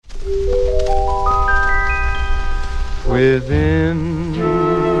within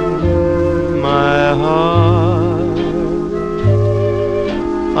my heart.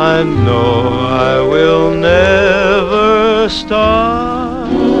 I know I will never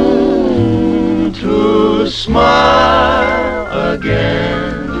start to smile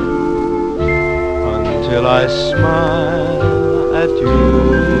again until I smile at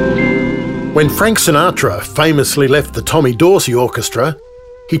you. When Frank Sinatra famously left the Tommy Dorsey Orchestra,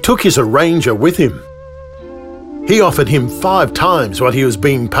 he took his arranger with him. He offered him 5 times what he was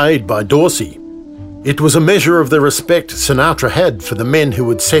being paid by Dorsey. It was a measure of the respect Sinatra had for the men who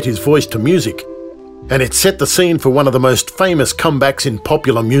would set his voice to music, and it set the scene for one of the most famous comebacks in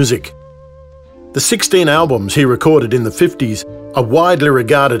popular music. The 16 albums he recorded in the 50s are widely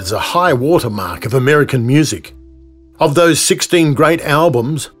regarded as a high watermark of American music. Of those 16 great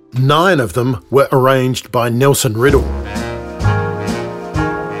albums, 9 of them were arranged by Nelson Riddle.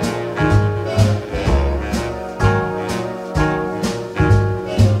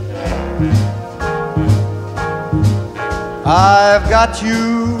 I've got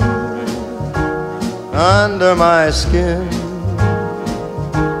you under my skin.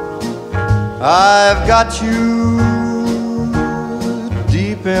 I've got you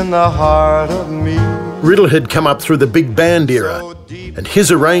deep in the heart of me. Riddle had come up through the big band era, and his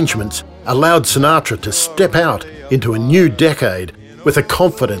arrangements allowed Sinatra to step out into a new decade with a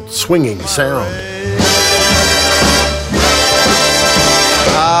confident, swinging sound.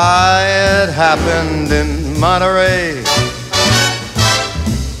 It happened in Monterey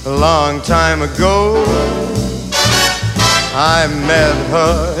a long time ago. I met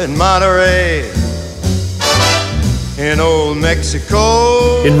her in Monterey, in old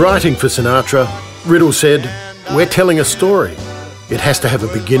Mexico. In writing for Sinatra, Riddle said, "We're telling a story. It has to have a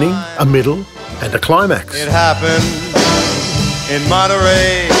beginning, a middle, and a climax." It happened in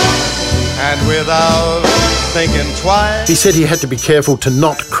Monterey, and without thinking twice. He said he had to be careful to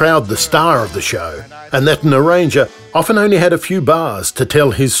not crowd the star of the show, and that an arranger often only had a few bars to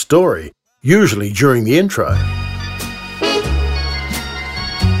tell his story, usually during the intro.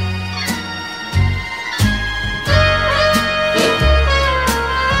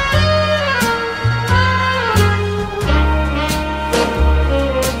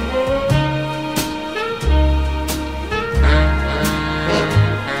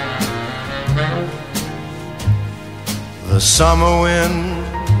 The summer wind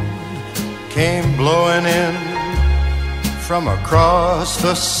came blowing in from across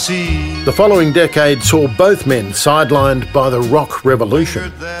the sea. The following decade saw both men sidelined by the rock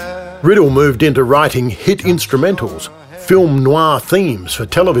revolution. Riddle moved into writing hit instrumentals, film noir themes for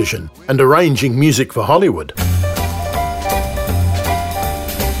television, and arranging music for Hollywood.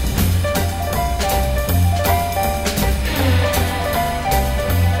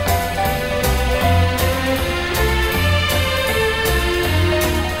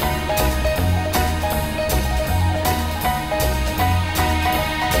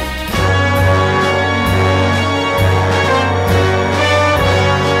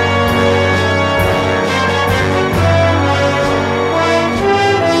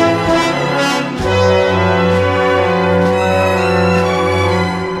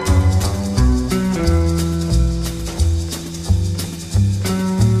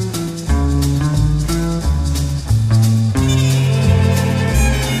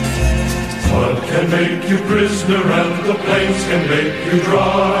 Make you prisoner and the plains can make you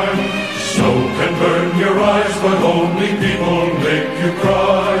dry. Snow can burn your eyes, but only people make you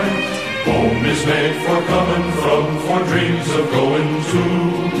cry. Home is made for coming from, for dreams of going to,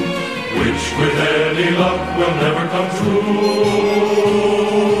 which with any luck will never come true.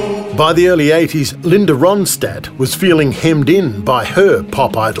 By the early 80s, Linda Ronstadt was feeling hemmed in by her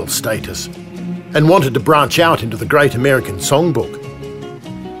pop idol status and wanted to branch out into the great American songbook.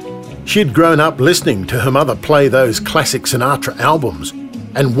 She'd grown up listening to her mother play those classic Sinatra albums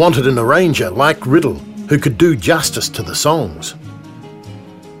and wanted an arranger like Riddle who could do justice to the songs.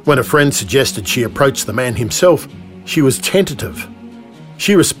 When a friend suggested she approach the man himself, she was tentative.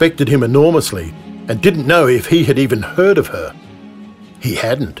 She respected him enormously and didn't know if he had even heard of her. He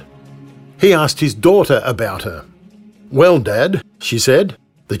hadn't. He asked his daughter about her. "Well, Dad," she said,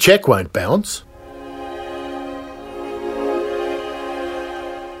 "the check won't bounce."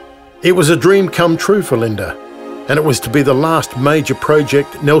 It was a dream come true for Linda, and it was to be the last major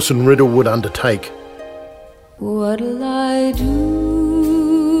project Nelson Riddle would undertake. What'll I do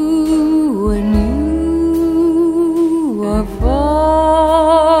when you are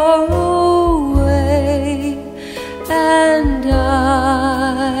far away and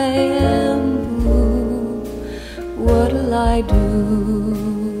I am blue? What'll I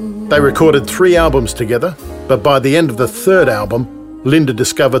do? They recorded 3 albums together, But by the end of the third album, Linda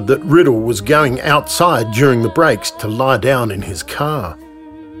discovered that Riddle was going outside during the breaks to lie down in his car.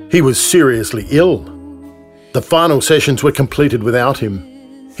 He was seriously ill. The final sessions were completed without him.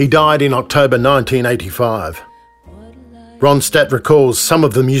 He died in October 1985. Ronstadt recalls some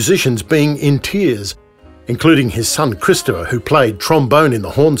of the musicians being in tears, including his son Christopher, who played trombone in the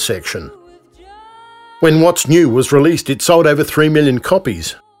horn section. When What's New was released, it sold over 3 million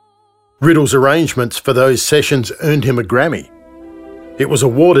copies. Riddle's arrangements for those sessions earned him a Grammy. It was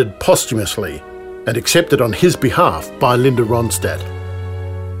awarded posthumously and accepted on his behalf by Linda Ronstadt.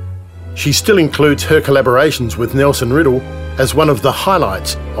 She still includes her collaborations with Nelson Riddle as one of the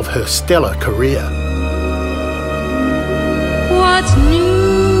highlights of her stellar career. What's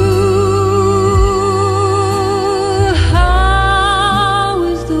new? How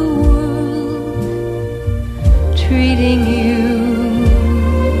is the world treating you?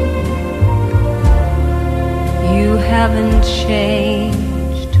 You haven't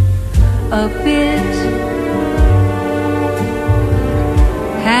changed a bit.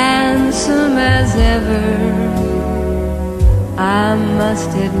 Handsome as ever, I must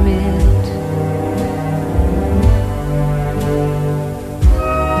admit.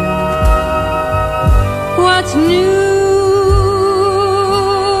 What's new?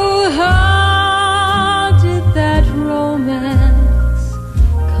 How did that romance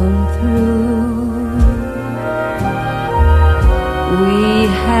come through? We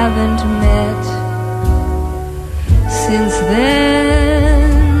haven't met since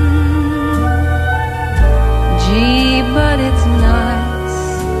then. Gee, but it's nice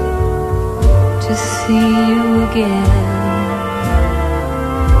to see you again.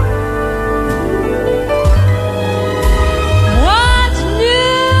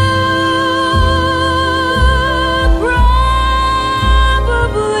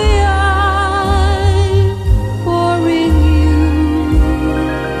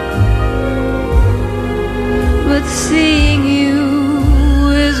 Seeing you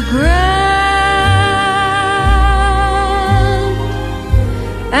is grand,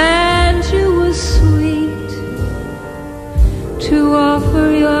 and you were sweet to offer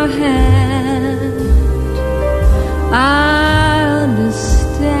your hand. I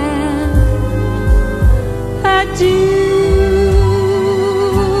understand, I do.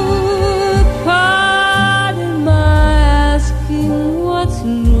 Pardon my asking what's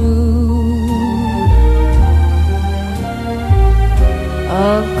new.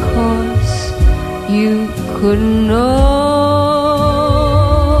 Of course, you couldn't know.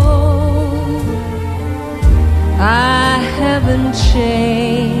 I haven't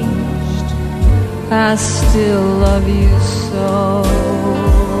changed. I still love you so.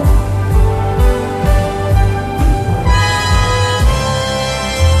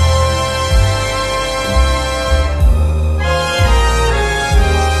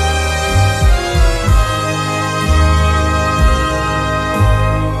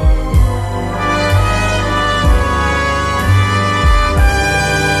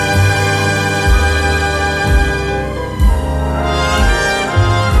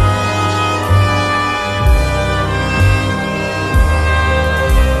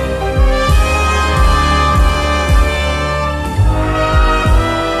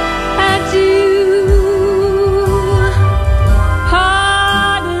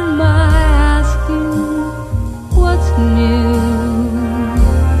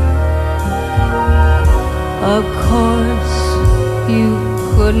 Of course, you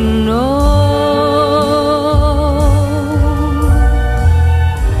couldn't know.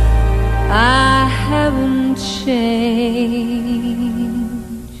 I haven't changed.